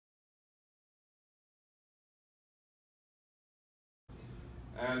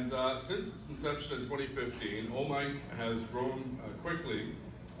And since its inception in 2015, OMIC has grown quickly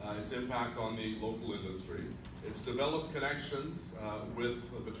its impact on the local industry. It's developed connections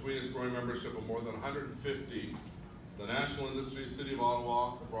between its growing membership of more than 150, the national industry, City of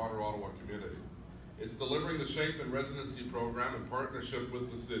Ottawa, the broader Ottawa community. It's delivering the Shankman Residency Program in partnership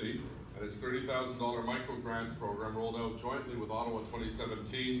with the City, and its $30,000 micro-grant program rolled out jointly with Ottawa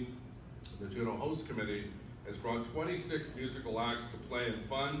 2017. The Juno Host Committee has brought 26 musical acts to play in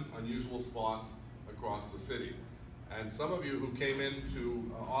fun, unusual spots across the city. And some of you who came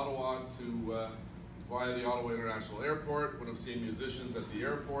into Ottawa via the Ottawa International Airport would have seen musicians at the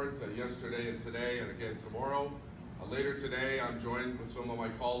airport yesterday and today and again tomorrow. Later today, I'm joined with some of my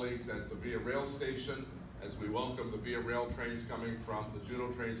colleagues at the Via Rail station as we welcome the Via Rail trains coming from, the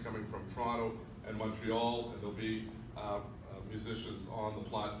Juno trains coming from Toronto and Montreal, and there'll be musicians on the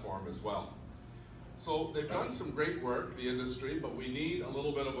platform as well. So they've done some great work, the industry, but we need a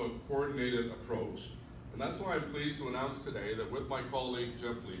little bit of a coordinated approach. And that's why I'm pleased to announce today that with my colleague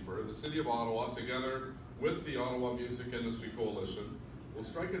Jeff Leeper, the City of Ottawa, together with the Ottawa Music Industry Coalition, will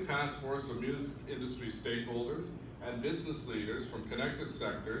strike a task force of music industry stakeholders and business leaders from connected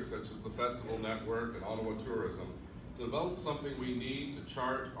sectors such as the Festival Network and Ottawa Tourism to develop something we need to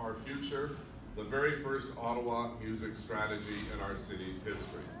chart our future, the very first Ottawa music strategy in our city's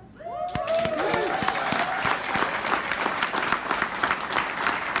history.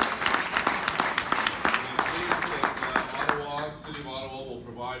 City of Ottawa will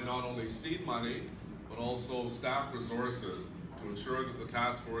provide not only seed money, but also staff resources to ensure that the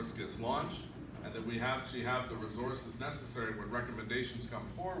task force gets launched and that we actually have the resources necessary when recommendations come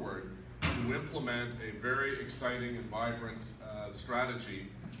forward to implement a very exciting and vibrant strategy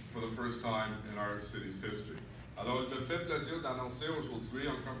for the first time in our city's history. Alors, il me fait plaisir d'annoncer aujourd'hui,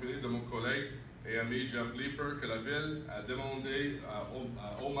 en compagnie de mon collègue et ami Jeff Leeper, que la Ville a demandé à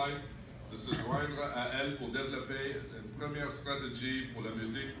OMIC de se joindre à elle pour développer une première stratégie pour la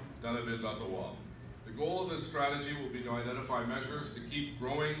musique dans la Ville d'Ottawa. The goal of this strategy will be to identify measures to keep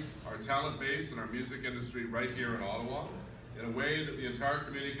growing our talent base and our music industry right here in Ottawa in a way that the entire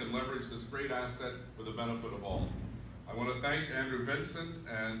community can leverage this great asset for the benefit of all. I want to thank Andrew Vincent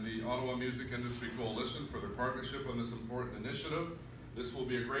and the Ottawa Music Industry Coalition for their partnership on this important initiative. This will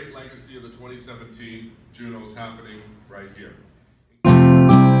be a great legacy of the 2017 Junos happening right here.